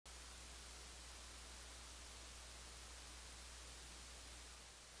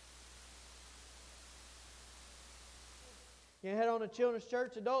You head on to Children's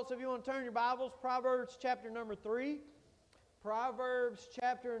Church. Adults, if you want to turn your Bibles, Proverbs chapter number 3. Proverbs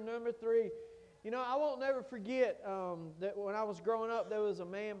chapter number 3. You know, I won't never forget that when I was growing up, there was a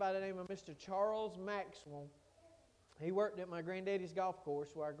man by the name of Mr. Charles Maxwell. He worked at my granddaddy's golf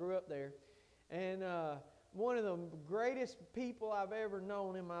course where I grew up there. And one of the greatest people I've ever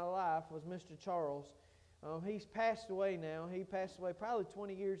known in my life was Mr. Charles. He's passed away now. He passed away probably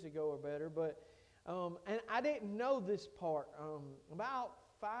 20 years ago or better, but and I didn't know this part. About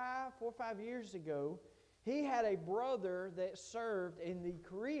 4 or 5 years ago, he had a brother that served in the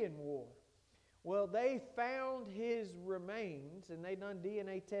Korean War. Well, they found his remains, and they done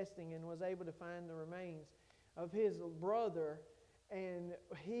DNA testing and was able to find the remains of his brother, and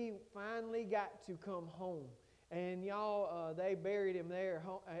he finally got to come home. And y'all, they buried him there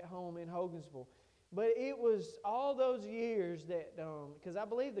at home in Hogansville. But it was all those years that, because I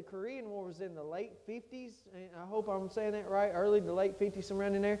believe the Korean War was in the late 50s. And I hope I'm saying that right, early to late 50s, somewhere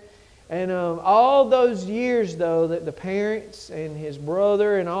around in there. And all those years, though, that the parents and his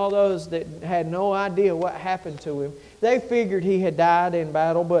brother and all those that had no idea what happened to him, they figured he had died in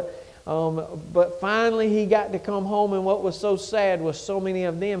battle. But finally he got to come home, and what was so sad was so many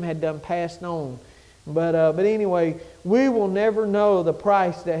of them had done passed on. But anyway, we will never know the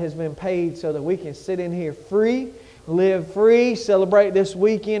price that has been paid so that we can sit in here free, live free, celebrate this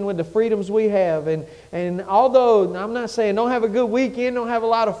weekend with the freedoms we have. And although I'm not saying don't have a good weekend, don't have a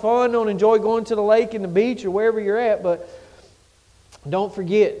lot of fun, don't enjoy going to the lake and the beach or wherever you're at, but don't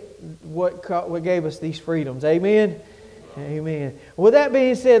forget what gave us these freedoms. Amen? Amen. With that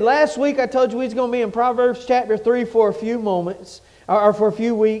being said, last week I told you we was going to be in Proverbs chapter 3 for a few moments. Or for a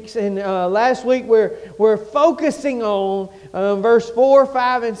few weeks, and last week we're focusing on verse 4,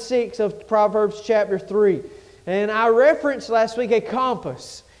 5, and 6 of Proverbs chapter 3. And I referenced last week a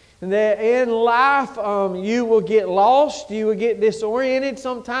compass. That in life you will get lost, you will get disoriented.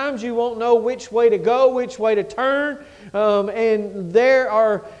 Sometimes you won't know which way to go, which way to turn. And there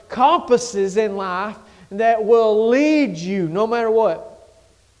are compasses in life that will lead you no matter what.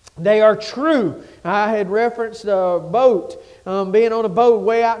 They are true. I had referenced a boat, being on a boat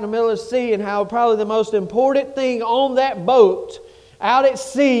way out in the middle of the sea, and how probably the most important thing on that boat out at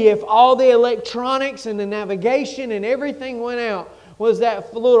sea, if all the electronics and the navigation and everything went out, was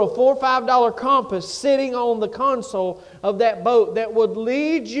that little $4 or $5 compass sitting on the console of that boat that would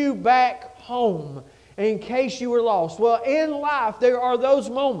lead you back home in case you were lost. Well, in life there are those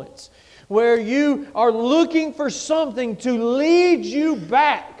moments where you are looking for something to lead you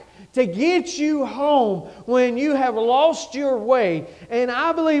back, to get you home when you have lost your way. And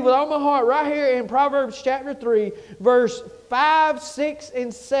I believe with all my heart right here in Proverbs chapter 3, verse 5, 6,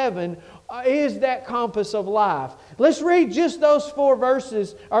 and 7 is that compass of life. Let's read just those 4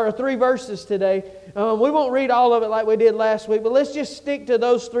 verses, or 3 verses today. We won't read all of it like we did last week, but let's just stick to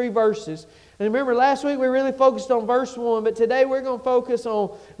those 3 verses. And remember, last week we really focused on verse 1, but today we're going to focus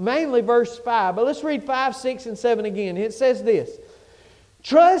on mainly verse 5. But let's read 5, 6, and 7 again. It says this: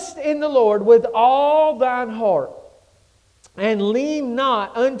 Trust in the Lord with all thine heart, and lean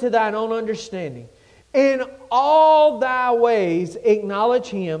not unto thine own understanding. In all thy ways acknowledge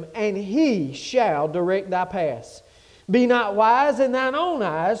Him, and He shall direct thy paths. Be not wise in thine own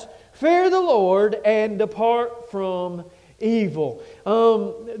eyes. Fear the Lord, and depart from evil.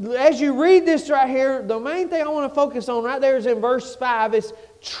 As you read this right here, the main thing I want to focus on right there is in verse 5. It's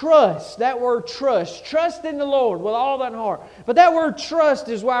trust. That word trust. Trust in the Lord with all thine heart. But that word trust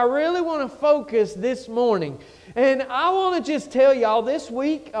is where I really want to focus this morning. And I want to just tell y'all this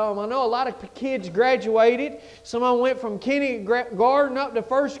week, I know a lot of kids graduated. Some went from kindergarten up to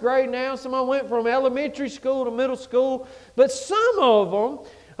first grade now. Some went from elementary school to middle school. But some of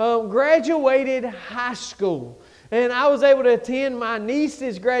them graduated high school. And I was able to attend my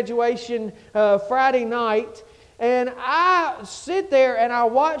niece's graduation Friday night. And I sit there and I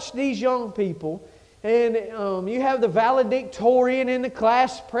watch these young people. And you have the valedictorian and the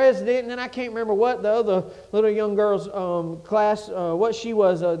class president. And then I can't remember what the other little young girl's class, what she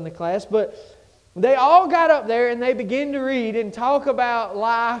was in the class. But they all got up there and they began to read and talk about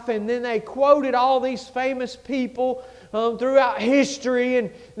life. And then they quoted all these famous people throughout history. And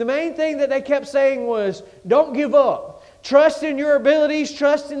the main thing that they kept saying was, don't give up. Trust in your abilities,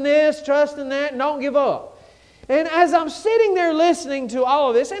 trust in this, trust in that, and don't give up. And as I'm sitting there listening to all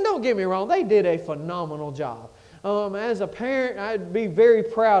of this, and don't get me wrong, they did a phenomenal job. As a parent, I'd be very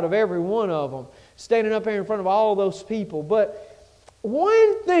proud of every one of them, standing up here in front of all those people. But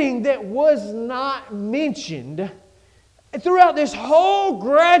one thing that was not mentioned throughout this whole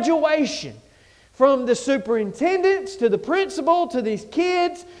graduation, from the superintendents to the principal to these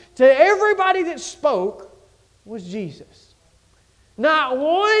kids to everybody that spoke, was Jesus. Not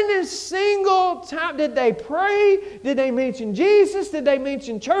one single time did they pray. Did they mention Jesus? Did they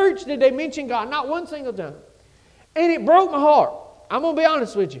mention church? Did they mention God? Not one single time. And it broke my heart. I'm going to be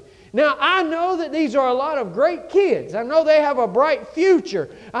honest with you. Now, I know that these are a lot of great kids. I know they have a bright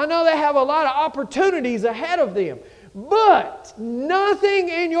future. I know they have a lot of opportunities ahead of them. But nothing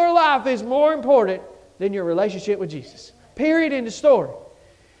in your life is more important than your relationship with Jesus. Period. End of story.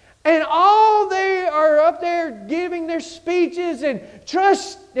 And all they are up there giving their speeches and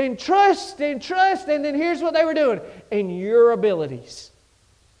trust and trust and trust. And then here's what they were doing. In your abilities.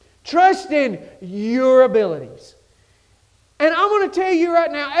 Trust in your abilities. And I'm going to tell you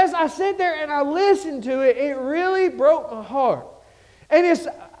right now, as I sit there and I listened to it, it really broke my heart. And it's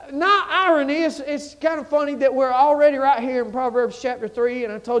not irony. It's kind of funny that we're already right here in Proverbs chapter 3,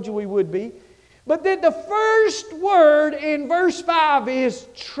 and I told you we would be. But that the first word in verse 5 is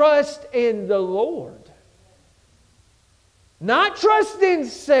trust in the Lord. Not trust in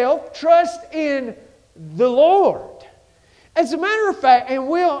self, trust in the Lord. As a matter of fact, and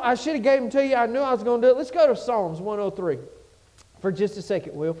I should have gave them to you. I knew I was going to do it. Let's go to Psalms 103 for just a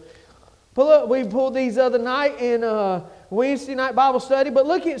second, Will. We pulled these the other night in Wednesday night Bible study, but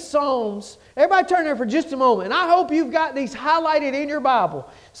look at Psalms. Everybody turn there for just a moment. And I hope you've got these highlighted in your Bible.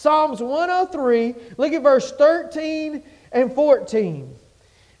 Psalms 103, look at verse 13 and 14.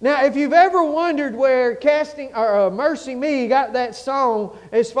 Now, if you've ever wondered where Mercy Me got that song,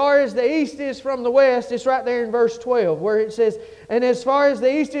 as far as the east is from the west, it's right there in verse 12, where it says, and as far as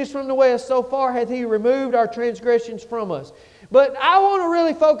the east is from the west, so far hath He removed our transgressions from us. But I want to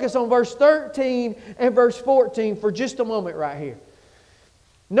really focus on verse 13 and verse 14 for just a moment right here.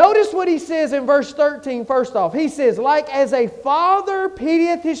 Notice what he says in verse 13 first off. He says, like as a father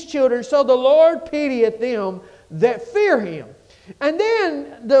pitieth his children, so the Lord pitieth them that fear Him. And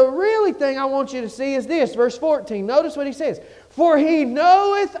then the really thing I want you to see is this, verse 14. Notice what he says. For He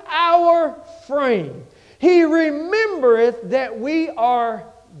knoweth our frame. He remembereth that we are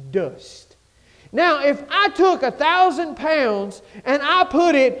dust. Now, if I took 1,000 pounds and I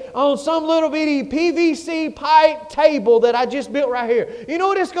put it on some little bitty PVC pipe table that I just built right here, you know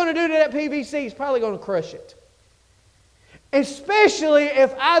what it's going to do to that PVC? It's probably going to crush it. Especially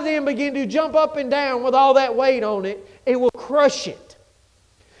if I then begin to jump up and down with all that weight on it, it will crush it.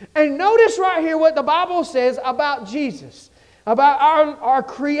 And notice right here what the Bible says about Jesus, about our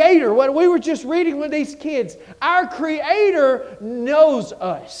Creator. What we were just reading with these kids. Our Creator knows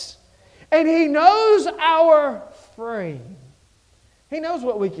us. And He knows our frame. He knows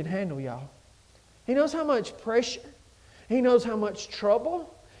what we can handle, y'all. He knows how much pressure. He knows how much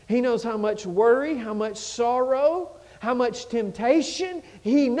trouble. He knows how much worry, how much sorrow, how much temptation.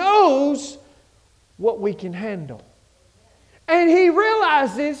 He knows what we can handle. And He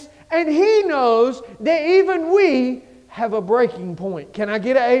realizes and He knows that even we have a breaking point. Can I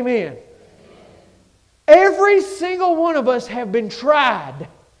get an amen? Every single one of us have been tried,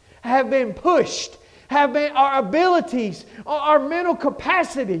 have been pushed, our abilities, our mental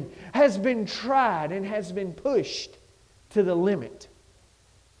capacity has been tried and has been pushed to the limit.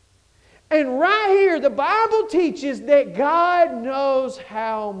 And right here, the Bible teaches that God knows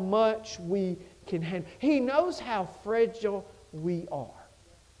how much we can handle. He knows how fragile we are.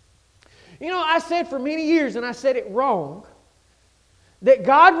 You know, I said for many years, and I said it wrong, that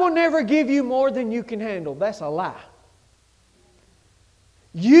God will never give you more than you can handle. That's a lie.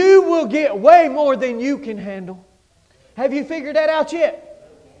 You will get way more than you can handle. Have you figured that out yet?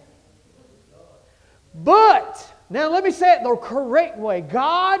 But, now let me say it the correct way.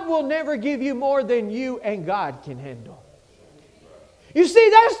 God will never give you more than you and God can handle. You see,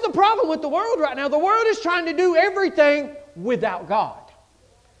 that's the problem with the world right now. The world is trying to do everything without God.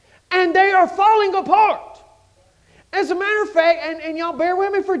 And they are falling apart. As a matter of fact, and y'all bear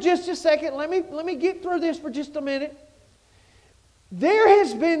with me for just a second. Let me get through this for just a minute. There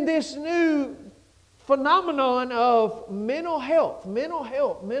has been this new phenomenon of mental health.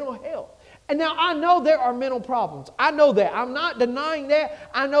 And now I know there are mental problems. I know that. I'm not denying that.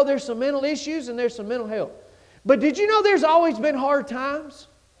 I know there's some mental issues and there's some mental health. But did you know there's always been hard times?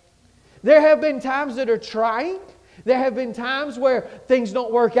 There have been times that are trying. There have been times where things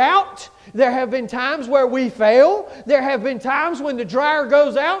don't work out. There have been times where we fail. There have been times when the dryer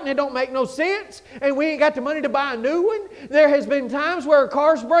goes out and it don't make no sense and we ain't got the money to buy a new one. There has been times where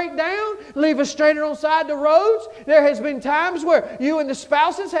cars break down, leave us stranded on side the roads. There has been times where you and the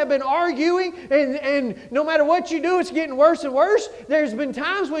spouses have been arguing and no matter what you do, it's getting worse and worse. There's been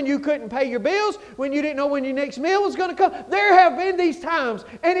times when you couldn't pay your bills, when you didn't know when your next meal was going to come. There have been these times,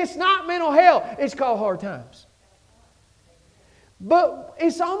 and it's not mental health. It's called hard times. But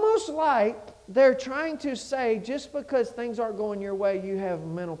it's almost like they're trying to say just because things aren't going your way, you have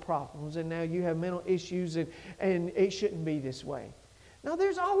mental problems and now you have mental issues and it shouldn't be this way. Now,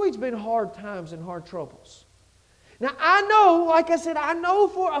 there's always been hard times and hard troubles. Now, I know, like I said, I know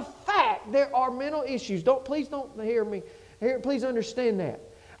for a fact there are mental issues. Please don't hear me. Please understand that.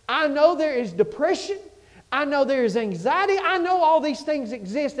 I know there is depression. I know there is anxiety. I know all these things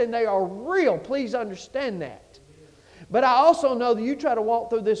exist and they are real. Please understand that. But I also know that you try to walk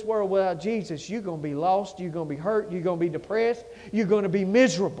through this world without Jesus, you're going to be lost, you're going to be hurt, you're going to be depressed, you're going to be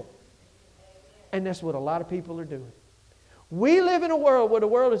miserable. And that's what a lot of people are doing. We live in a world where the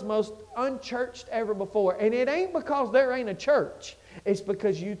world is most unchurched ever before. And it ain't because there ain't a church. It's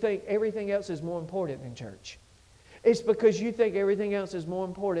because you think everything else is more important than church. It's because you think everything else is more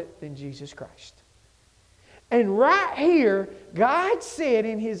important than Jesus Christ. And right here, God said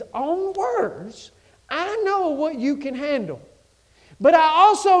in His own words, I know what you can handle. But I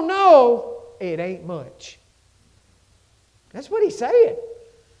also know it ain't much. That's what He's saying.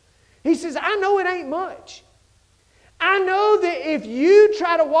 He says, I know it ain't much. I know that if you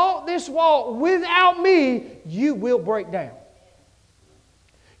try to walk this walk without me, you will break down.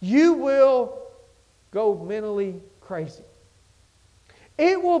 You will go mentally crazy.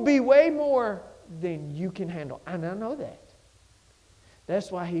 It will be way more than you can handle. And I know that.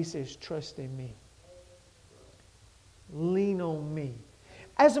 That's why He says, trust in me. Lean on me.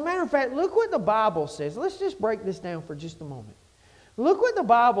 As a matter of fact, look what the Bible says. Let's just break this down for just a moment. Look what the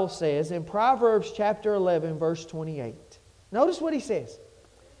Bible says in Proverbs chapter 11, verse 28. Notice what he says.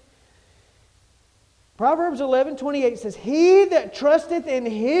 Proverbs 11, 28 says, He that trusteth in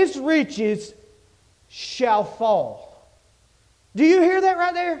his riches shall fall. Do you hear that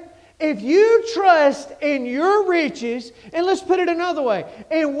right there? If you trust in your riches, and let's put it another way,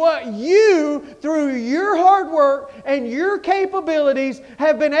 in what you, through your hard work and your capabilities,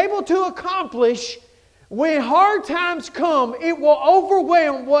 have been able to accomplish, when hard times come, it will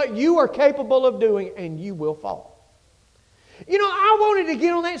overwhelm what you are capable of doing, and you will fall. You know, I wanted to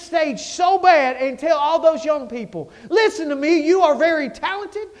get on that stage so bad and tell all those young people, listen to me, you are very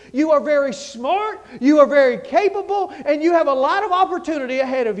talented, you are very smart, you are very capable, and you have a lot of opportunity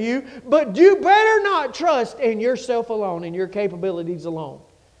ahead of you, but you better not trust in yourself alone and your capabilities alone.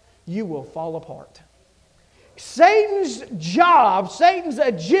 You will fall apart. Satan's job, Satan's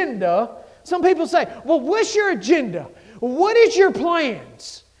agenda, some people say, well, what's your agenda? What is your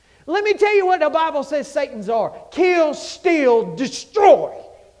plans? Let me tell you what the Bible says Satan's are. Kill, steal, destroy.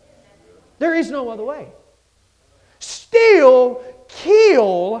 There is no other way. Steal,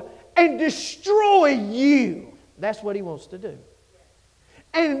 kill, and destroy you. That's what he wants to do.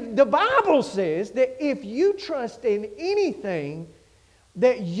 And the Bible says that if you trust in anything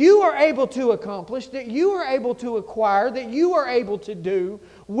that you are able to accomplish, that you are able to acquire, that you are able to do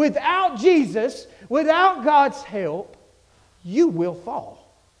without Jesus, without God's help, you will fall.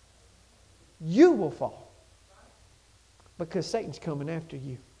 You will fall. Because Satan's coming after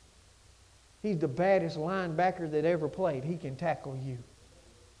you. He's the baddest linebacker that ever played. He can tackle you.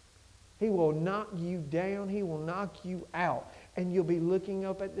 He will knock you down. He will knock you out. And you'll be looking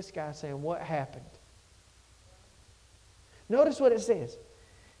up at the sky saying, what happened? Notice what it says.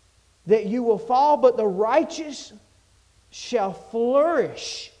 That you will fall, but the righteous shall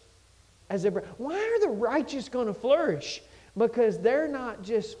flourish. Why are the righteous going to flourish? Because they're not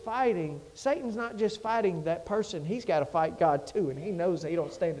just fighting. Satan's not just fighting that person. He's got to fight God too. And he knows that he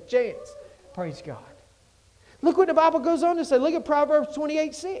don't stand a chance. Praise God. Look what the Bible goes on to say. Look at Proverbs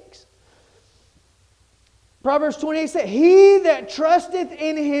 28:6. Proverbs 28:6. He that trusteth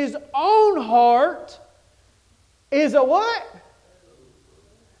in his own heart is a what?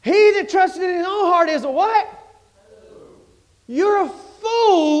 He that trusted in his own heart is a what? You're a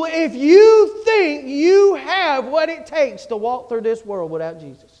fool if you think you have what it takes to walk through this world without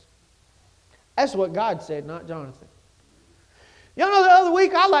Jesus. That's what God said, not Jonathan. Y'all know the other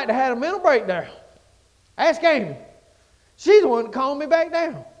week I like to have a mental breakdown. Ask Amy. She's the one that calmed me back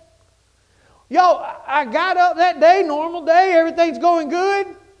down. Y'all, I got up that day, normal day, everything's going good.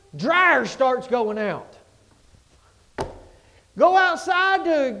 Dryer starts going out. Go outside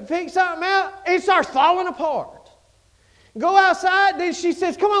to fix something out, it starts falling apart. Go outside, then she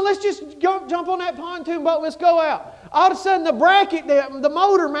says, come on, let's just jump on that pontoon boat, let's go out. All of a sudden the bracket, the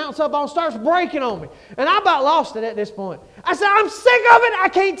motor mounts up on, starts breaking on me. And I about lost it at this point. I said, I'm sick of it, I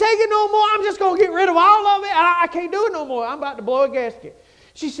can't take it no more, I'm just going to get rid of all of it, I can't do it no more, I'm about to blow a gasket.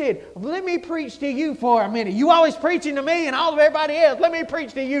 She said, let me preach to you for a minute. You always preaching to me and all of everybody else. Let me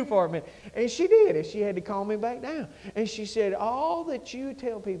preach to you for a minute. And she did. And she had to calm me back down. And she said, all that you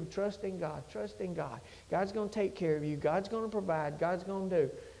tell people, trust in God. Trust in God. God's going to take care of you. God's going to provide. God's going to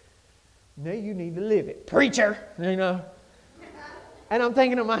do. No, you need to live it. Preacher, you know. And I'm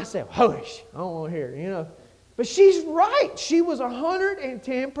thinking to myself, hush, I don't want to hear it, you know. But she's right. She was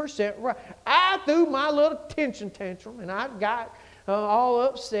 110% right. I threw my little tantrum, and I got all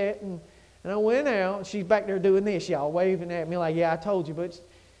upset, and I went out. She's back there doing this, y'all, waving at me like, yeah, I told you. But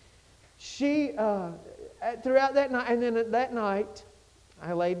she, throughout that night, and then that night,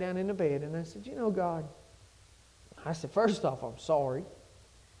 I laid down in the bed, and I said, you know, God, I said, first off, I'm sorry.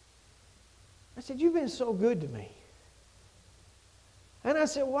 I said, you've been so good to me. And I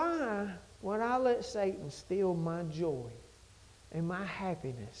said, why would I let Satan steal my joy and my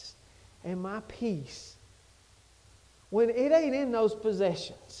happiness and my peace when it ain't in those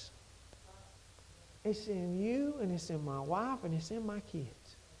possessions? It's in you, and it's in my wife, and it's in my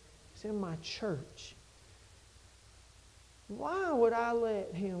kids. It's in my church. Why would I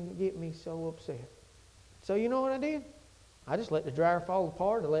let him get me so upset? So you know what I did? I just let the dryer fall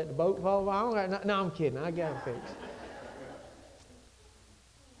apart. I let the boat fall apart. No, I'm kidding. I got it fixed.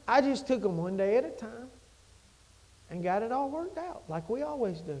 I just took them one day at a time and got it all worked out like we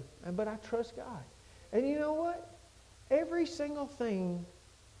always do. But I trust God. And you know what? Every single thing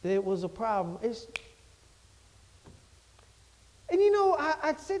that was a problem is... And you know,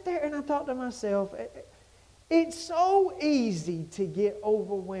 I'd sit there and I thought to myself, it's so easy to get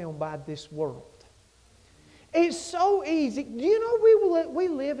overwhelmed by this world. It's so easy. Do you know we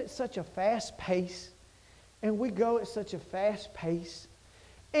live at such a fast pace, and we go at such a fast pace,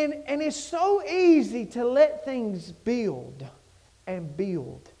 and it's so easy to let things build and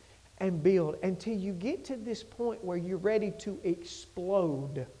build and build until you get to this point where you're ready to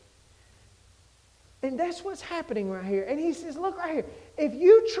explode. And that's what's happening right here. And he says, look right here. If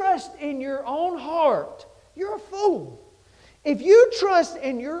you trust in your own heart, you're a fool. If you trust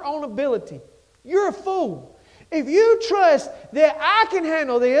in your own ability, you're a fool. If you trust that I can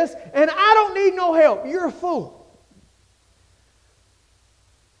handle this and I don't need no help, you're a fool.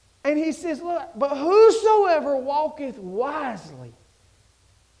 And he says, look, but whosoever walketh wisely,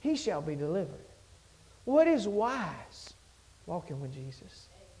 he shall be delivered. What is wise? Walking with Jesus.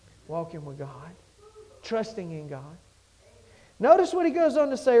 Walking with God. Trusting in God. Notice what he goes on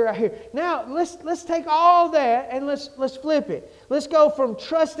to say right here. Now, let's take all that and let's flip it. Let's go from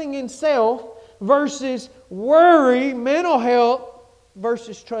trusting in self versus worry, mental health,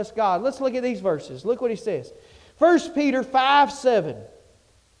 versus trust God. Let's look at these verses. Look what he says. 1 Peter 5:7.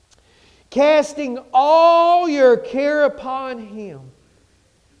 Casting all your care upon Him,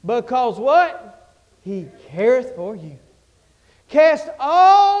 because what? He careth for you. Cast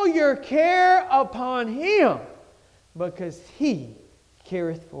all your care upon Him, because He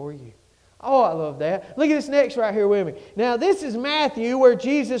careth for you. Oh, I love that. Look at this next right here with me. Now, this is Matthew, where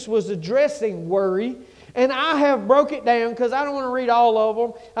Jesus was addressing worry. And I have broke it down because I don't want to read all of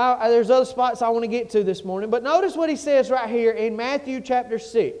them. There's other spots I want to get to this morning. But notice what he says right here in Matthew chapter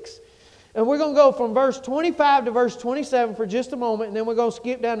 6. And we're going to go from verse 25 to verse 27 for just a moment. And then we're going to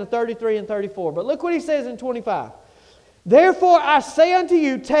skip down to 33 and 34. But look what he says in 25. Therefore I say unto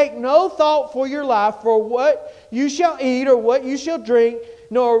you, take no thought for your life, for what you shall eat or what you shall drink,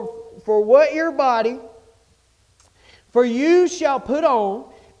 nor for what your body, for you shall put on.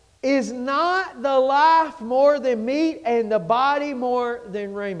 Is not the life more than meat, and the body more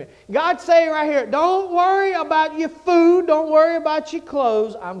than raiment? God's saying right here, don't worry about your food, don't worry about your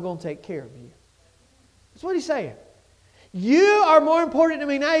clothes, I'm going to take care of you. That's what He's saying. You are more important to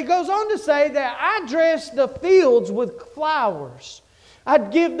me. Now He goes on to say that I dress the fields with flowers.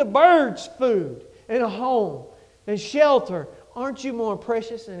 I'd give the birds food and a home and shelter. Aren't you more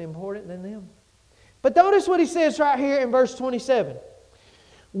precious and important than them? But notice what He says right here in verse 27.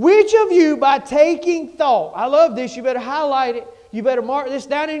 Which of you by taking thought, I love this, you better highlight it, you better mark this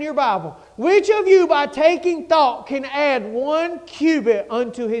down in your Bible. Which of you by taking thought can add 1 cubit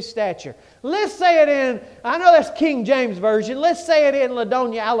unto his stature? Let's say it in, I know that's King James Version, let's say it in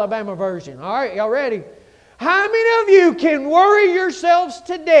Ladonia, Alabama version. All right, y'all ready? How many of you can worry yourselves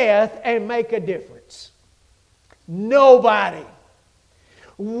to death and make a difference? Nobody.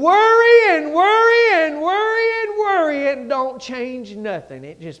 Worry and worry and worry and worry and don't change nothing.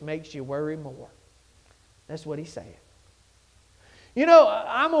 It just makes you worry more. That's what He's saying. You know,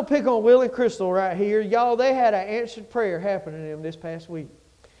 I'm going to pick on Will and Crystal right here. Y'all, they had an answered prayer happen to them this past week.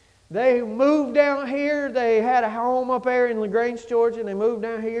 They moved down here. They had a home up there in LaGrange, Georgia, and they moved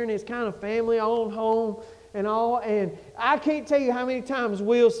down here, and it's kind of family-owned home and all. And I can't tell you how many times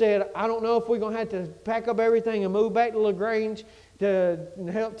Will said, I don't know if we're going to have to pack up everything and move back to LaGrange to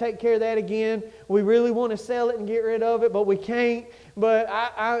help take care of that again. We really want to sell it and get rid of it, but we can't. But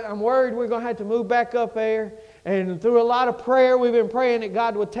I'm worried we're going to have to move back up there. And through a lot of prayer, we've been praying that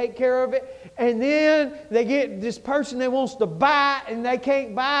God would take care of it. And then they get this person that wants to buy it, and they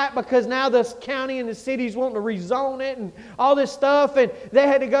can't buy it because now the county and the city's wanting to rezone it and all this stuff. And they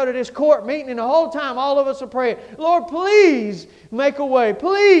had to go to this court meeting, and the whole time all of us are praying, Lord, please make a way.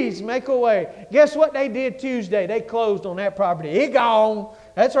 Please make a way. Guess what they did Tuesday? They closed on that property. It gone.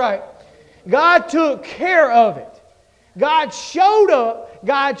 That's right. God took care of it. God showed up.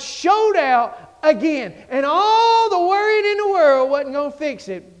 God showed out again. And all the worrying in the world wasn't going to fix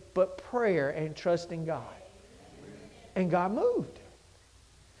it, but prayer and trusting God. And God moved.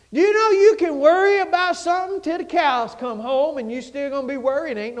 Do you know you can worry about something till the cows come home and you're still going to be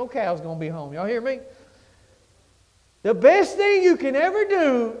worried? Ain't no cows going to be home. Y'all hear me? The best thing you can ever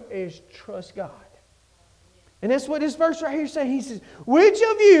do is trust God. And that's what this verse right here is saying. He says, which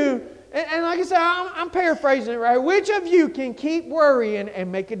of you, and like I said, I'm paraphrasing it right here. Which of you can keep worrying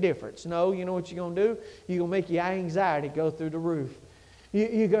and make a difference? No, you know what you're going to do? You're going to make your anxiety go through the roof.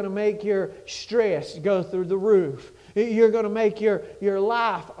 You're going to make your stress go through the roof. You're going to make your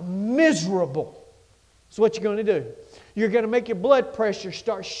life miserable. That's what you're going to do. You're going to make your blood pressure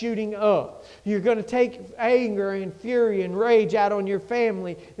start shooting up. You're going to take anger and fury and rage out on your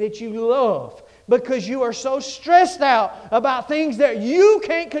family that you love because you are so stressed out about things that you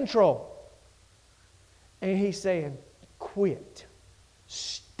can't control. And He's saying, quit.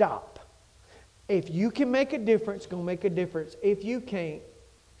 Stop. If you can make a difference, go make a difference. If you can't,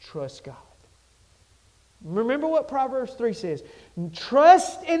 trust God. Remember what Proverbs 3 says.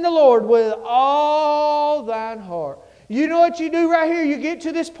 Trust in the Lord with all thine heart. You know what you do right here? You get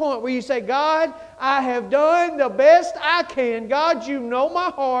to this point where you say, God, I have done the best I can. God, you know my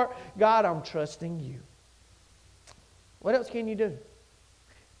heart. God, I'm trusting you. What else can you do?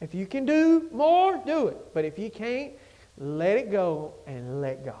 If you can do more, do it. But if you can't, let it go and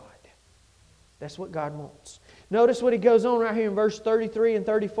let God. That's what God wants. Notice what He goes on right here in verse 33 and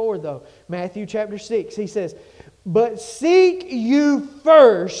 34 though. Matthew chapter 6. He says, but seek you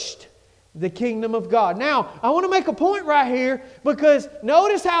first the kingdom of God. Now, I want to make a point right here because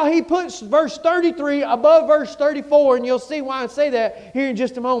notice how he puts verse 33 above verse 34, and you'll see why I say that here in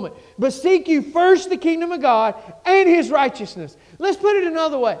just a moment. But seek you first the kingdom of God and His righteousness. Let's put it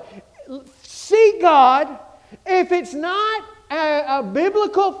another way. Seek God. If it's not a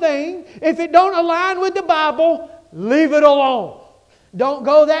biblical thing, if it don't align with the Bible, leave it alone. Don't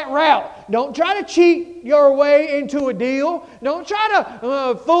go that route. Don't try to cheat your way into a deal. Don't try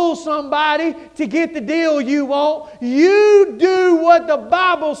to fool somebody to get the deal you want. You do what the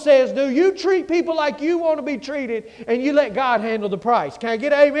Bible says do. You treat people like you want to be treated, and you let God handle the price. Can I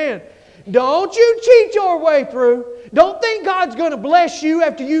get an amen? Don't you cheat your way through. Don't think God's going to bless you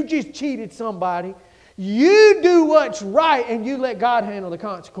after you just cheated somebody. You do what's right, and you let God handle the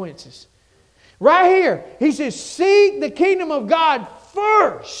consequences. Right here, he says, seek the kingdom of God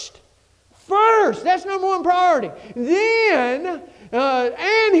first. First. That's number one priority. Then,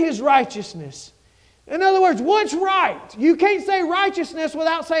 and His righteousness. In other words, what's right? You can't say righteousness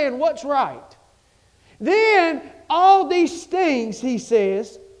without saying what's right. Then, all these things, he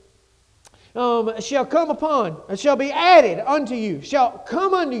says, shall come upon, shall be added unto you, shall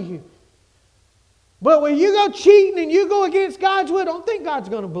come unto you. But when you go cheating and you go against God's will, don't think God's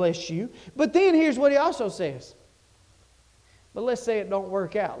going to bless you. But then here's what he also says. But let's say it don't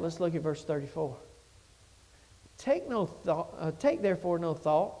work out. Let's look at verse 34. Take therefore no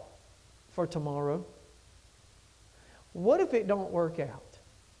thought for tomorrow. What if it don't work out?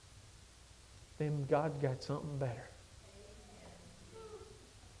 Then God got something better.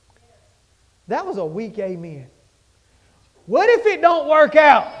 That was a weak amen. What if it don't work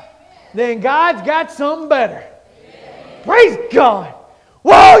out? Then God's got something better. Amen. Praise God.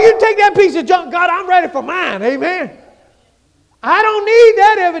 Whoa, you take that piece of junk. God, I'm ready for mine. Amen. I don't need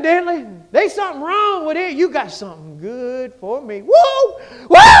that evidently. There's something wrong with it. You got something good for me. Whoa!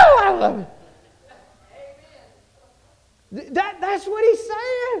 Whoa! I love it. That's what he's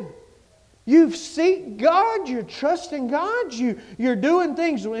saying. You seek God. You're trusting God. You're doing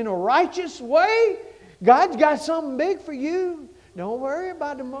things in a righteous way. God's got something big for you. Don't worry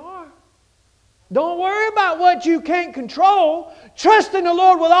about tomorrow. Don't worry about what you can't control. Trust in the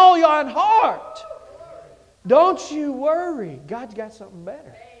Lord with all your heart. Don't you worry. God's got something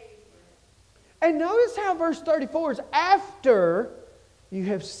better. And notice how verse 34 is after you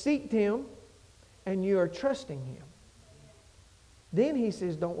have sought Him and you are trusting Him. Then he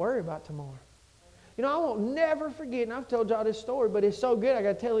says, don't worry about tomorrow. You know, I won't never forget, and I've told y'all this story, but it's so good I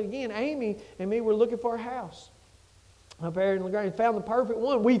got to tell it again. Amy and me were looking for a house up there in LaGrange. Found the perfect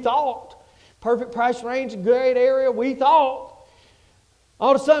one, we thought. Perfect price range, great area, we thought.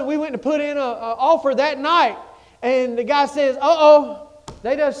 All of a sudden, we went to put in an offer that night. And the guy says, uh-oh,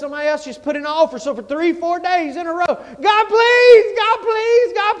 somebody else just put in an offer. So for 3-4 days in a row, God please,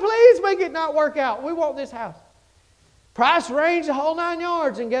 make it not work out. We want this house. Price range the whole 9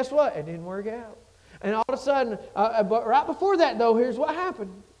 yards. And guess what? It didn't work out. And all of a sudden, but right before that though, here's what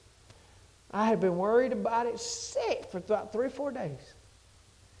happened. I had been worried about it, sick for about 3 or 4 days.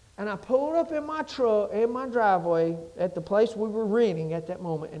 And I pulled up in my truck, in my driveway, at the place we were renting at that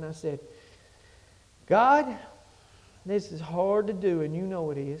moment, and I said, God, this is hard to do, and you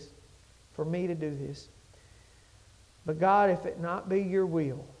know it is, for me to do this. But God, if it not be your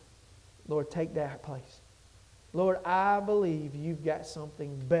will, Lord, take that place. Lord, I believe you've got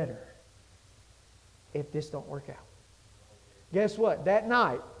something better if this don't work out. Guess what? That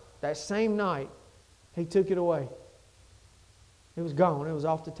night, that same night, He took it away. It was gone. It was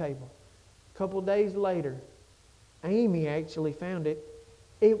off the table. A couple of days later, Amy actually found it.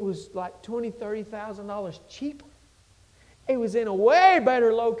 It was like $20,000, $30,000 cheaper. It was in a way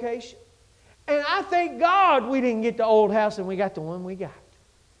better location. And I thank God we didn't get the old house and we got the one we got.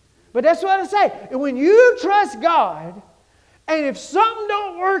 But that's what I say. When you trust God, and if something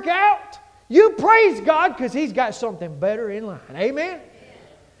don't work out, you praise God because He's got something better in line. Amen?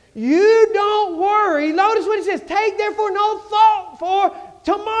 You don't worry. Notice what He says. Take therefore no thought for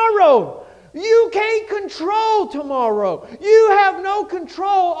tomorrow. You can't control tomorrow. You have no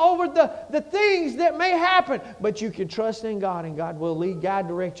control over the things that may happen. But you can trust in God, and God will lead, guide,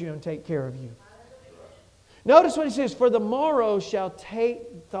 direct you, and take care of you. Notice what He says. For the morrow shall take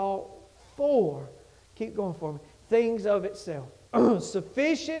thought for. Keep going for me. Things of itself.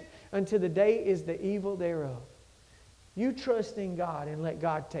 Sufficient unto the day is the evil thereof. You trust in God and let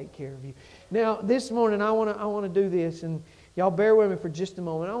God take care of you. Now, this morning I want to do this, and y'all bear with me for just a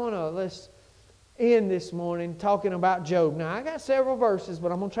moment. Let's end this morning talking about Job. Now, I got several verses,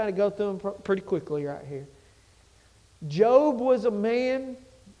 but I'm going to try to go through them pretty quickly right here. Job was a man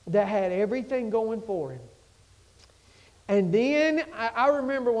that had everything going for him. And then I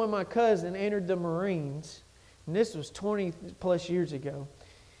remember when my cousin entered the Marines, and this was 20 plus years ago.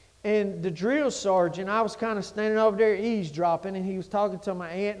 And the drill sergeant, I was kind of standing over there eavesdropping, and he was talking to my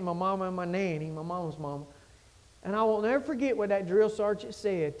aunt and my mama and my nanny, my mama's mama. And I will never forget what that drill sergeant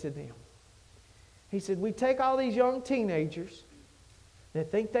said to them. He said, we take all these young teenagers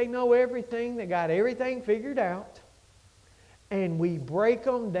that think they know everything, that got everything figured out, and we break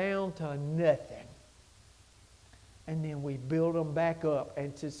them down to nothing. And then we build them back up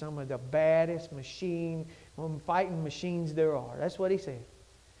into some of the baddest fighting machines there are. That's what he said.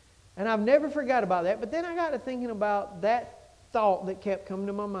 And I've never forgot about that. But then I got to thinking about that thought that kept coming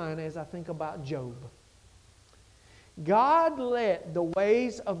to my mind as I think about Job. God let the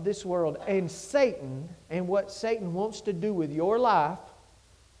ways of this world and Satan and what Satan wants to do with your life,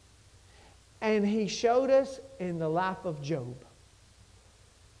 and He showed us in the life of Job.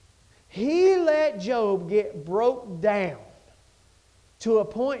 He let Job get broke down to a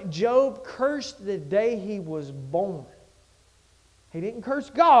point Job cursed the day he was born. He didn't curse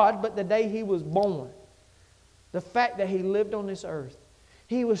God, but the day he was born. The fact that he lived on this earth.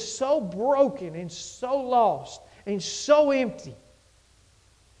 He was so broken and so lost and so empty.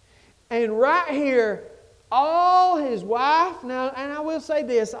 And right here, all his wife, now, and I will say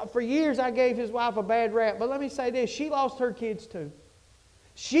this, for years I gave his wife a bad rap, but let me say this, she lost her kids too.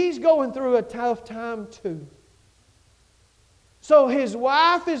 She's going through a tough time too. So his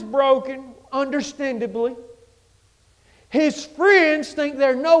wife is broken, understandably. His friends think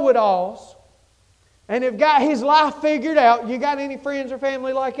they're know-it-alls and have got his life figured out. You got any friends or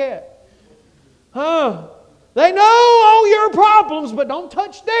family like that? Huh? They know all your problems, but don't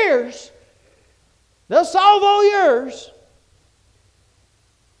touch theirs. They'll solve all yours.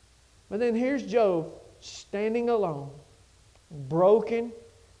 But then here's Job standing alone, broken,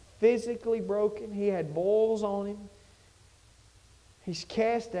 physically broken. He had boils on him. He's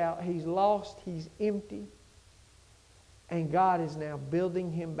cast out. He's lost. He's empty. And God is now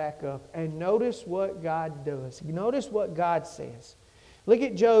building him back up. And notice what God does. Notice what God says. Look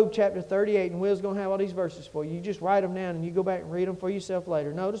at Job chapter 38, and Will's going to have all these verses for you. You just write them down and you go back and read them for yourself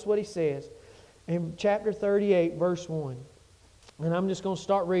later. Notice what he says in chapter 38, verse 1. And I'm just going to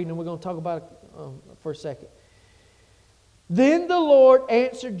start reading, and we're going to talk about it for a second. Then the Lord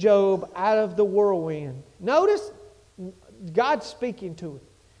answered Job out of the whirlwind. Notice God's speaking to him.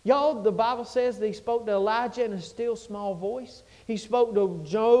 Y'all, the Bible says that He spoke to Elijah in a still small voice. He spoke to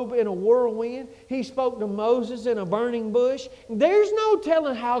Job in a whirlwind. He spoke to Moses in a burning bush. There's no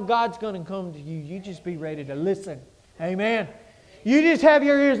telling how God's going to come to you. You just be ready to listen. Amen. You just have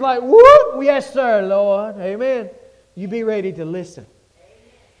your ears like, whoop, yes sir, Lord. Amen. You be ready to listen.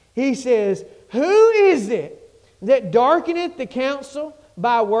 He says, who is it that darkeneth the counsel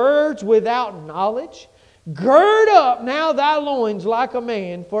by words without knowledge? Gird up now thy loins like a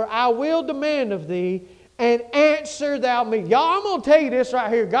man, for I will demand of thee, and answer thou me. Y'all, I'm going to tell you this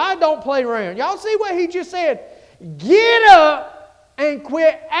right here. God don't play around. Y'all see what He just said? Get up and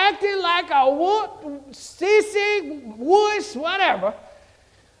quit acting like a sissy, wuss, whatever.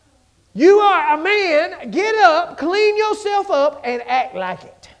 You are a man. Get up, clean yourself up, and act like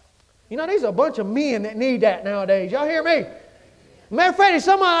it. You know, there's a bunch of men that need that nowadays. Y'all hear me? Matter of fact, if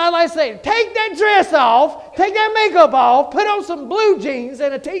someone, I like to say, take that dress off, take that makeup off, put on some blue jeans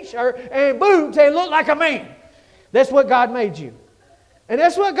and a t-shirt and boots and look like a man. That's what God made you. And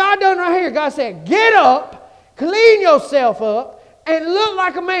that's what God done right here. God said, get up, clean yourself up, and look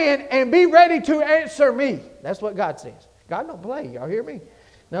like a man and be ready to answer me. That's what God says. God don't play. Y'all hear me?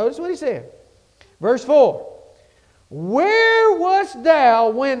 Notice what He said. Verse 4. Where wast thou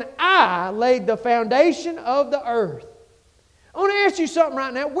when I laid the foundation of the earth? I want to ask you something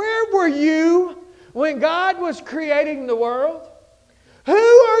right now. Where were you when God was creating the world? Who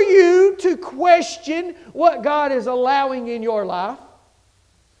are you to question what God is allowing in your life?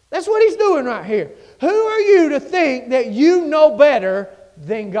 That's what He's doing right here. Who are you to think that you know better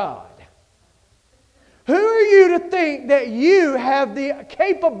than God? Who are you to think that you have the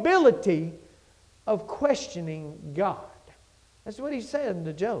capability of questioning God? That's what He's saying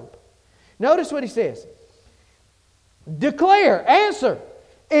to Job. Notice what He says. Declare, answer,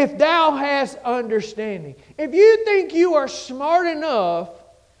 if thou hast understanding. If you think you are smart enough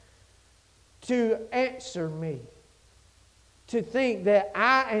to answer me, to think that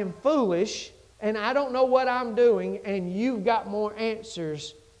I am foolish and I don't know what I'm doing and you've got more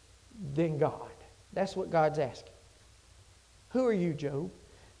answers than God. That's what God's asking. Who are you, Job?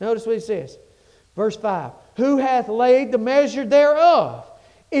 Notice what He says. Verse 5. Who hath laid the measure thereof?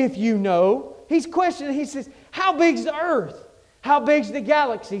 If you know. He's questioning. He says, how big's the earth? How big's the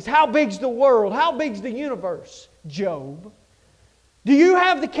galaxies? How big's the world? How big's the universe, Job? Do you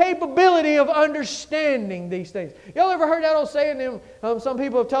have the capability of understanding these things? Y'all ever heard that old saying? Some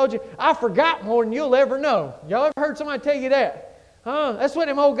people have told you, I forgot more than you'll ever know. Y'all ever heard somebody tell you that? Huh? That's what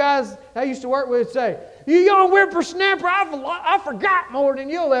them old guys I used to work with say. You young whippersnapper, I forgot more than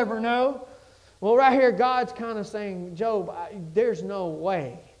you'll ever know. Well, right here, God's kind of saying, Job, there's no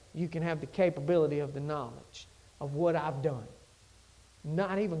way you can have the capability of the knowledge of what I've done.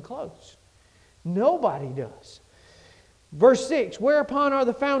 Not even close. Nobody does. Verse 6, whereupon are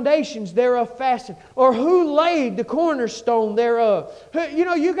the foundations thereof fastened? Or who laid the cornerstone thereof? You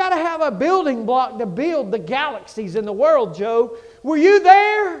know, you got to have a building block to build the galaxies in the world, Job. Were you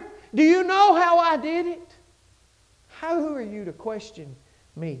there? Do you know how I did it? Who are you to question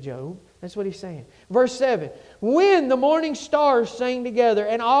me, Job? That's what he's saying. Verse 7, when the morning stars sang together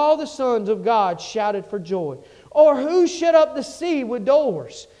and all the sons of God shouted for joy. Or who shut up the sea with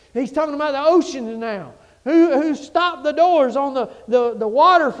doors? He's talking about the oceans now. Who stopped the doors on the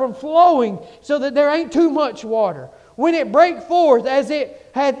water from flowing so that there ain't too much water. When it brake forth as it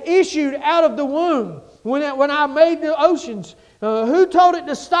had issued out of the womb. When I made the oceans. Who told it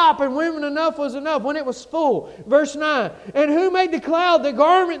to stop and when enough was enough? When it was full. Verse 9. And who made the cloud the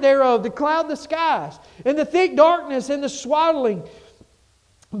garment thereof? The cloud the skies. And the thick darkness and the swaddling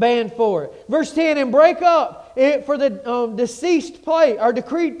band for it. Verse 10. And break up it for the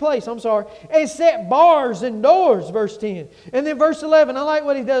decreed place, and set bars and doors, verse 10. And then verse 11, I like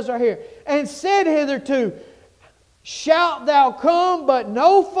what he does right here. And said hitherto, shalt thou come but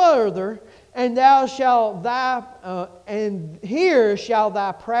no further, and here shall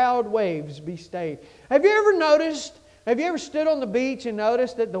thy proud waves be stayed. Have you ever stood on the beach and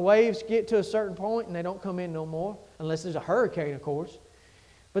noticed that the waves get to a certain point and they don't come in no more? Unless there's a hurricane, of course.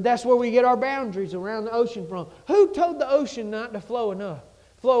 But that's where we get our boundaries around the ocean from. Who told the ocean not to flow enough?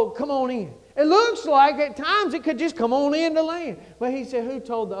 Come on in. It looks like at times it could just come on into land. But he said, who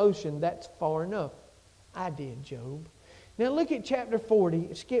told the ocean that's far enough? I did, Job. Now look at chapter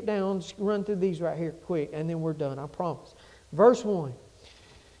 40. Skip down, just run through these right here quick, and then we're done, I promise. Verse 1.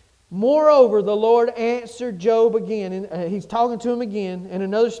 Moreover, the Lord answered Job again, and he's talking to him again in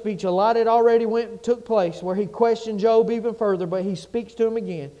another speech. A lot had already took place where he questioned Job even further, but he speaks to him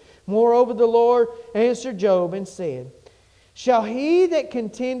again. Moreover, the Lord answered Job and said, shall he that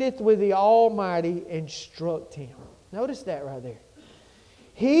contendeth with the Almighty instruct him? Notice that right there.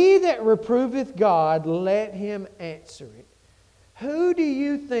 He that reproveth God, let him answer it. Who do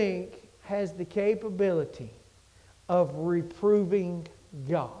you think has the capability of reproving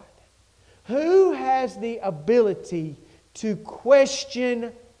God? Who has the ability to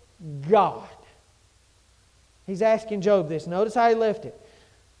question God? He's asking Job this. Notice how he left it.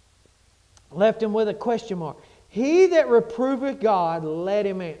 Left him with a question mark. He that reproveth God, let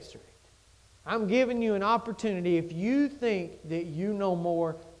him answer it. I'm giving you an opportunity if you think that you know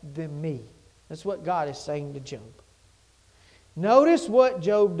more than me. That's what God is saying to Job. Notice what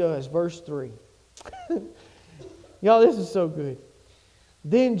Job does, verse 3. Y'all, this is so good.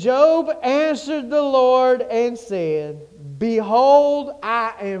 Then Job answered the Lord and said, Behold,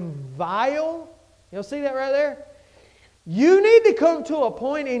 I am vile. Y'all see that right there? You need to come to a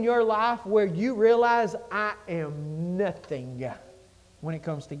point in your life where you realize I am nothing when it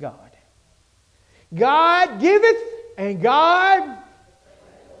comes to God. God giveth and God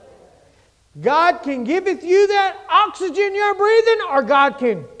can giveth you that oxygen you're breathing, or God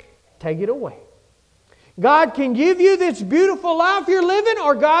can take it away. God can give you this beautiful life you're living,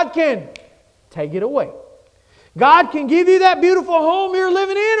 or God can take it away. God can give you that beautiful home you're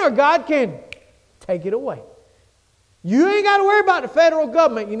living in, or God can take it away. You ain't got to worry about the federal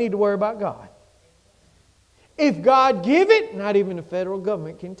government. You need to worry about God. If God give it, not even the federal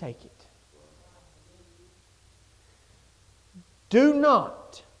government can take it. Do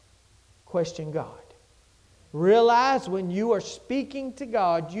not question God. Realize when you are speaking to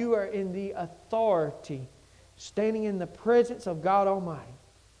God, you are in the authority, standing in the presence of God Almighty.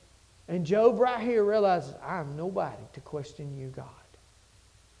 And Job right here realizes, I am nobody to question you, God.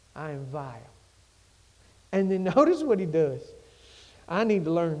 I am vile. And then notice what he does. I need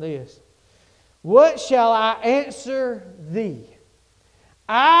to learn this. What shall I answer thee?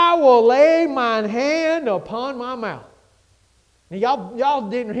 I will lay mine hand upon my mouth. Now, y'all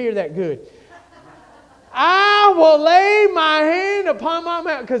didn't hear that good. I will lay my hand upon my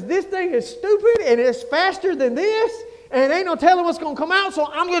mouth, because this thing is stupid and it's faster than this, and ain't no telling what's going to come out, so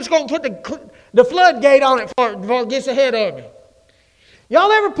I'm just going to put the floodgate on it before it gets ahead of me.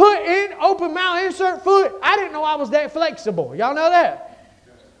 Y'all ever put in open mouth, insert foot? I didn't know I was that flexible. Y'all know that?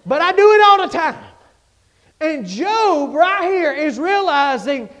 But I do it all the time. And Job right here is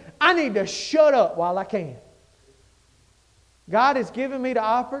realizing I need to shut up while I can. God has given me the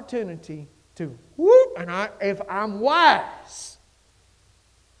opportunity to whoop, and if I'm wise,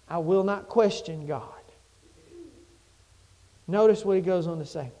 I will not question God. Notice what he goes on to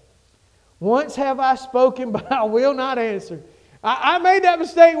say. Once have I spoken, but I will not answer. I made that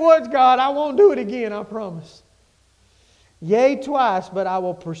mistake once, God. I won't do it again, I promise. Yea, twice, but I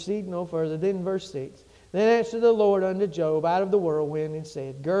will proceed no further. Then verse 6. Then answered the Lord unto Job out of the whirlwind and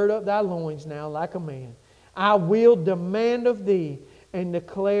said, Gird up thy loins now like a man. I will demand of thee, and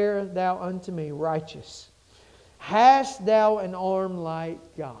declare thou unto me righteous. Hast thou an arm like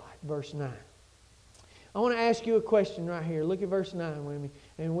God? Verse 9. I want to ask you a question right here. Look at verse 9 with me.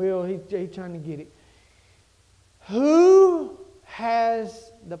 And he's trying to get it. Who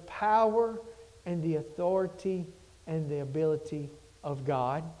has the power and the authority and the ability of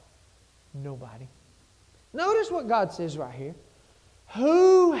God? Nobody. Notice what God says right here.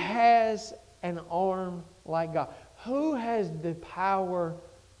 Who has an arm like God? Who has the power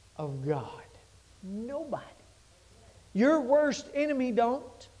of God? Nobody. Your worst enemy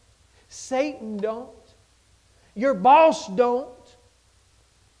don't. Satan don't. Your boss don't.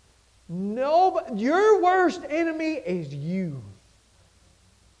 Nobody. Your worst enemy is you.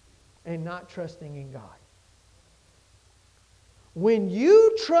 And not trusting in God. When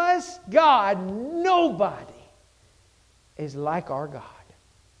you trust God, nobody is like our God.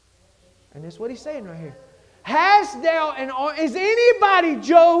 And that's what he's saying right here. Hast thou an arm? Is anybody,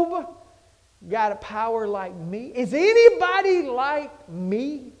 Job, got a power like me? Is anybody like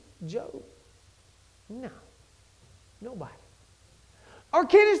me, Job? No. Nobody. Or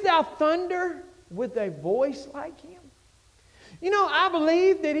canst thou thunder with a voice like him? You know, I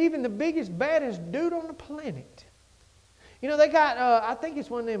believe that even the biggest, baddest dude on the planet, you know, they got, I think it's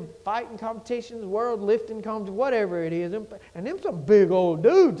one of them fighting competitions, world lifting competitions, whatever it is. And them some big old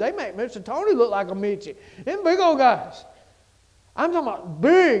dudes. They make Mr. Tony look like a midget. Them big old guys. I'm talking about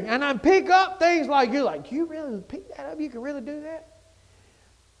big. And I pick up things like, you're like, you really pick that up? You can really do that?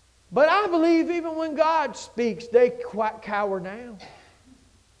 But I believe even when God speaks, they quite cower down.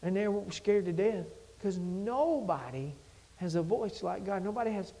 And they're scared to death. Because nobody has a voice like God.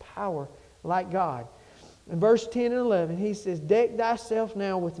 Nobody has power like God. In verse 10 and 11, he says, Deck thyself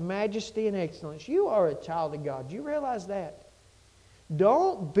now with majesty and excellence. You are a child of God. Do you realize that?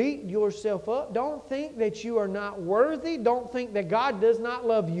 Don't beat yourself up. Don't think that you are not worthy. Don't think that God does not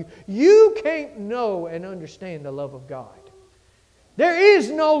love you. You can't know and understand the love of God. There is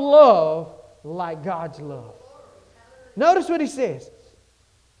no love like God's love. Notice what he says.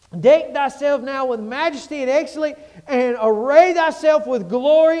 Deck thyself now with majesty and excellence, and array thyself with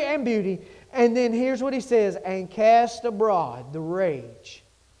glory and beauty. And then here's what he says, and cast abroad the rage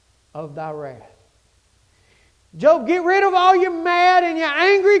of thy wrath. Job, get rid of all your mad and you're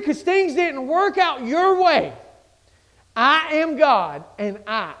angry because things didn't work out your way. I am God and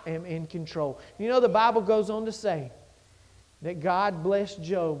I am in control. You know, the Bible goes on to say that God blessed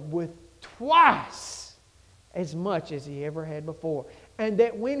Job with twice as much as he ever had before. And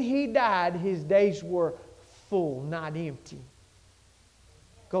that when he died, his days were full, not empty.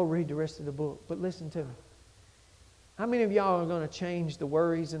 Go read the rest of the book. But listen to me. How many of y'all are going to change the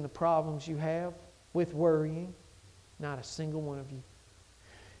worries and the problems you have with worrying? Not a single one of you.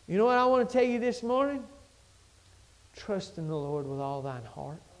 You know what I want to tell you this morning? Trust in the Lord with all thine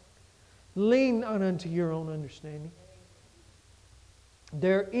heart. Lean not unto your own understanding.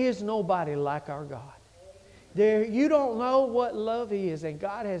 There is nobody like our God. You don't know what love is, and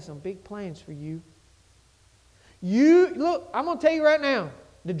God has some big plans for you. Look, I'm going to tell you right now,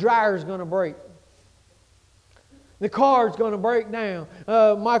 the dryer's going to break. The car's going to break down.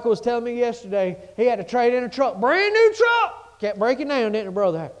 Michael was telling me yesterday he had to trade in a truck. Brand new truck. Kept breaking down, didn't it,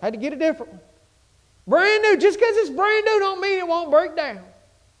 brother? Had to get a different one. Brand new. Just because it's brand new don't mean it won't break down.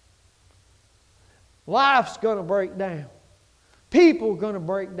 Life's going to break down. People going to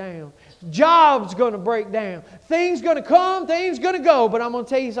break down. Job's going to break down. Things going to come, things going to go. But I'm going to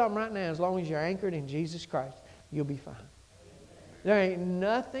tell you something right now. As long as you're anchored in Jesus Christ, you'll be fine. There ain't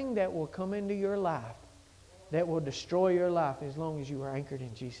nothing that will come into your life that will destroy your life as long as you are anchored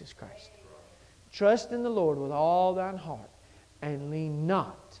in Jesus Christ. Trust in the Lord with all thine heart and lean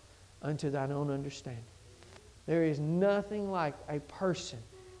not unto thine own understanding. There is nothing like a person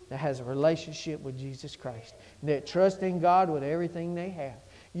that has a relationship with Jesus Christ, that trusts in God with everything they have.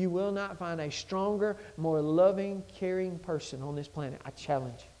 You will not find a stronger, more loving, caring person on this planet. I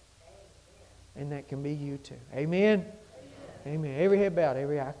challenge you. And that can be you too. Amen? Amen. Every head bowed,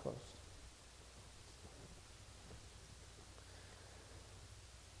 every eye closed.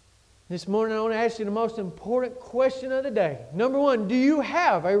 This morning I want to ask you the most important question of the day. Number one, do you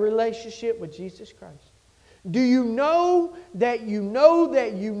have a relationship with Jesus Christ? Do you know that you know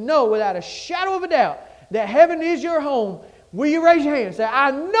that you know without a shadow of a doubt that heaven is your home? Will you raise your hand and say,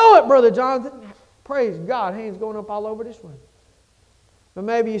 I know it, Brother Jonathan? Praise God. Hands going up all over this room. But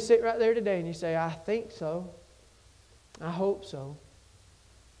maybe you sit right there today and you say, I think so. I hope so.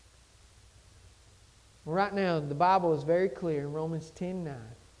 Right now, the Bible is very clear in Romans 10:9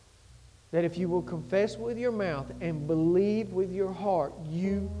 that if you will confess with your mouth and believe with your heart,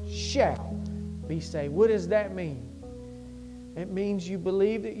 you shall be saved. What does that mean? It means you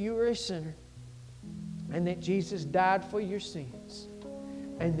believe that you are a sinner and that Jesus died for your sins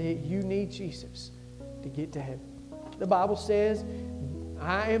and that you need Jesus to get to heaven. The Bible says,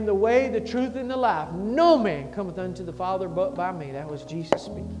 I am the way, the truth, and the life. No man cometh unto the Father but by me. That was Jesus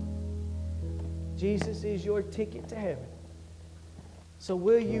speaking. Jesus is your ticket to heaven. So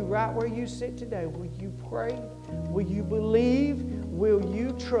will you, right where you sit today, will you pray? Will you believe? Will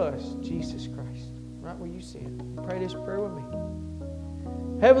you trust Jesus Christ? Right where you sit. Pray this prayer with me.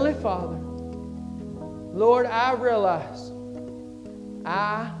 Heavenly Father, Lord, I realize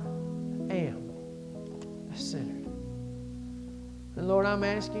I am a sinner. And Lord, I'm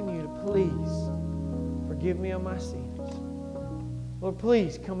asking you to please forgive me of my sins. Lord,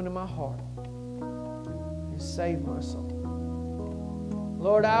 please come into my heart and save my soul.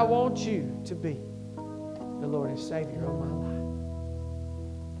 Lord, I want you to be the Lord and Savior of my life.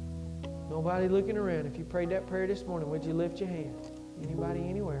 Nobody looking around. If you prayed that prayer this morning, would you lift your hand? Anybody,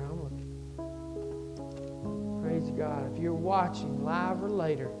 anywhere? I'm looking. Praise God. If you're watching live or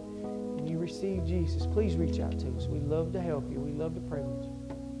later and you receive Jesus, please reach out to us. We'd love to help you. We'd love to pray with you.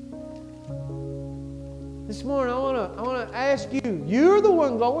 This morning, I want to ask you. You're the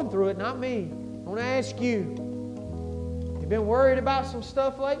one going through it, not me. I want to ask you. Been worried about some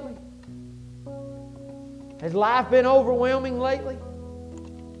stuff lately? Has life been overwhelming lately?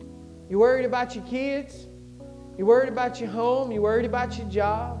 You worried about your kids? You worried about your home? You worried about your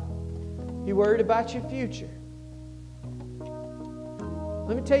job? You worried about your future?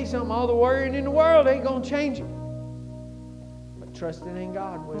 Let me tell you something. All the worrying in the world ain't going to change it. But trusting in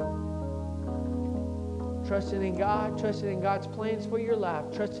God will. Trusting in God, trusting in God's plans for your life,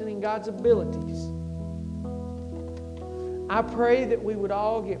 trusting in God's abilities. I pray that we would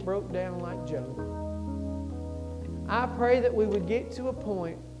all get broke down like Job. I pray that we would get to a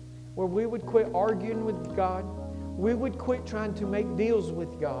point where we would quit arguing with God. We would quit trying to make deals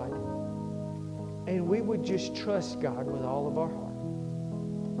with God. And we would just trust God with all of our heart.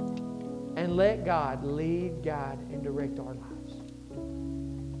 And let God lead, guide, and direct our lives.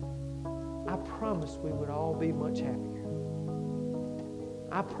 I promise we would all be much happier.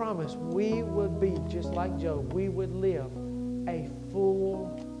 I promise we would be just like Job. We would live a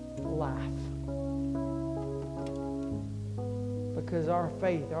full life. Because our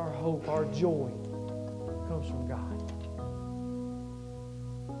faith, our hope, our joy comes from God.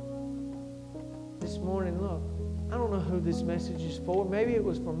 This morning, look, I don't know who this message is for. Maybe it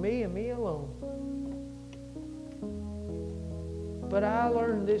was for me and me alone. But I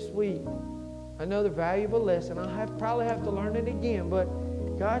learned this week another valuable lesson. I probably have to learn it again, but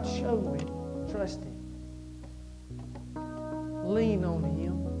God showed me, trust Him. Lean on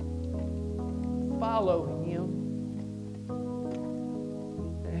Him. Follow Him.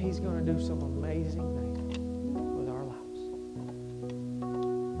 And He's going to do some amazing things with our lives.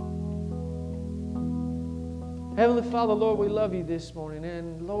 Heavenly Father, Lord, we love You this morning.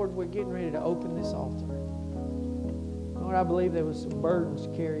 And Lord, we're getting ready to open this altar. Lord, I believe there was some burdens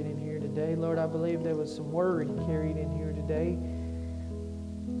carried in here today. Lord, I believe there was some worry carried in here today.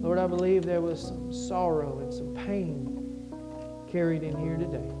 Lord, I believe there was some sorrow and some pain carried in here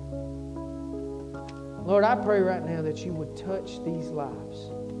today. Lord, I pray right now that You would touch these lives.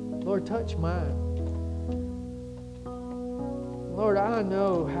 Lord, touch mine. Lord, I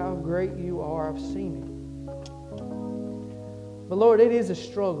know how great You are. I've seen it. But Lord, it is a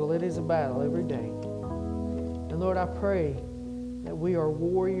struggle. It is a battle every day. And Lord, I pray that we are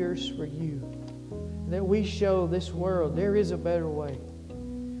warriors for You. That we show this world there is a better way.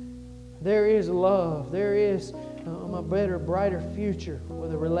 There is love. There is a better, brighter future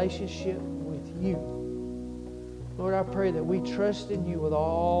with a relationship with You. Lord, I pray that we trust in You with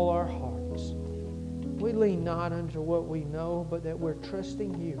all our hearts. We lean not unto what we know, but that we're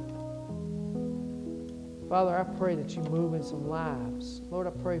trusting You. Father, I pray that You move in some lives. Lord,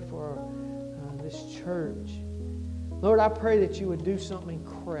 I pray for this church. Lord, I pray that You would do something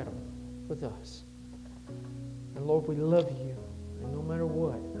incredible with us. And Lord, we love You. And no matter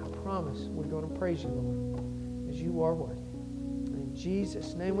what, I promise we're going to praise You, Lord, as You are worthy. In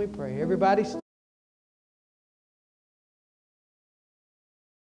Jesus' name we pray. Everybody